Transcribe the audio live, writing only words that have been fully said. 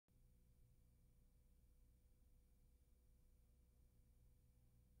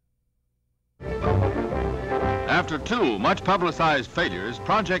After two much-publicized failures,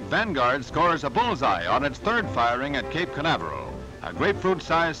 Project Vanguard scores a bullseye on its third firing at Cape Canaveral. A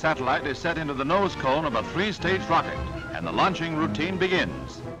grapefruit-sized satellite is set into the nose cone of a three-stage rocket, and the launching routine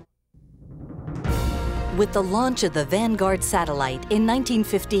begins. With the launch of the Vanguard satellite in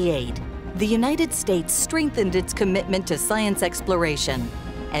 1958, the United States strengthened its commitment to science exploration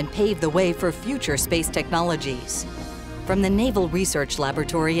and paved the way for future space technologies. From the Naval Research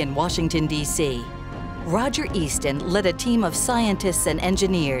Laboratory in Washington, D.C., Roger Easton led a team of scientists and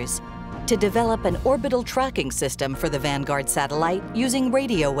engineers to develop an orbital tracking system for the Vanguard satellite using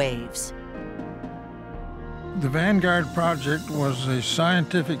radio waves. The Vanguard project was a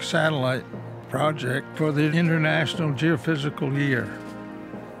scientific satellite project for the International Geophysical Year.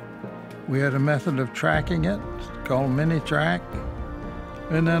 We had a method of tracking it called mini-track.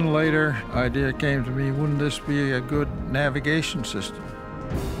 And then later, idea came to me, wouldn't this be a good navigation system?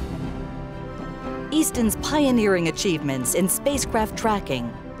 Easton's pioneering achievements in spacecraft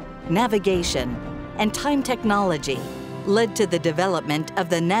tracking, navigation, and time technology led to the development of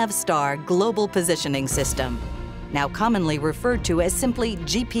the Navstar Global Positioning System, now commonly referred to as simply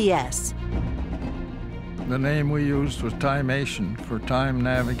GPS. The name we used was Timation, for time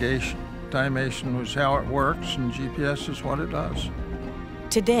navigation. Timation was how it works, and GPS is what it does.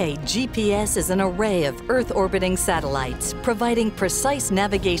 Today, GPS is an array of Earth-orbiting satellites, providing precise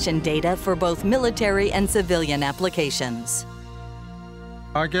navigation data for both military and civilian applications.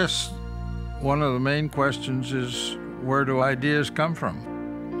 I guess one of the main questions is, where do ideas come from?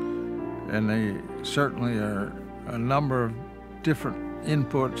 And they certainly are a number of different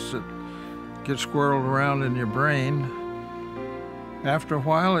inputs that get squirreled around in your brain. After a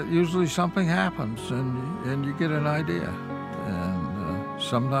while, usually something happens, and you get an idea. And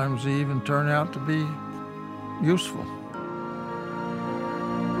sometimes they even turn out to be useful.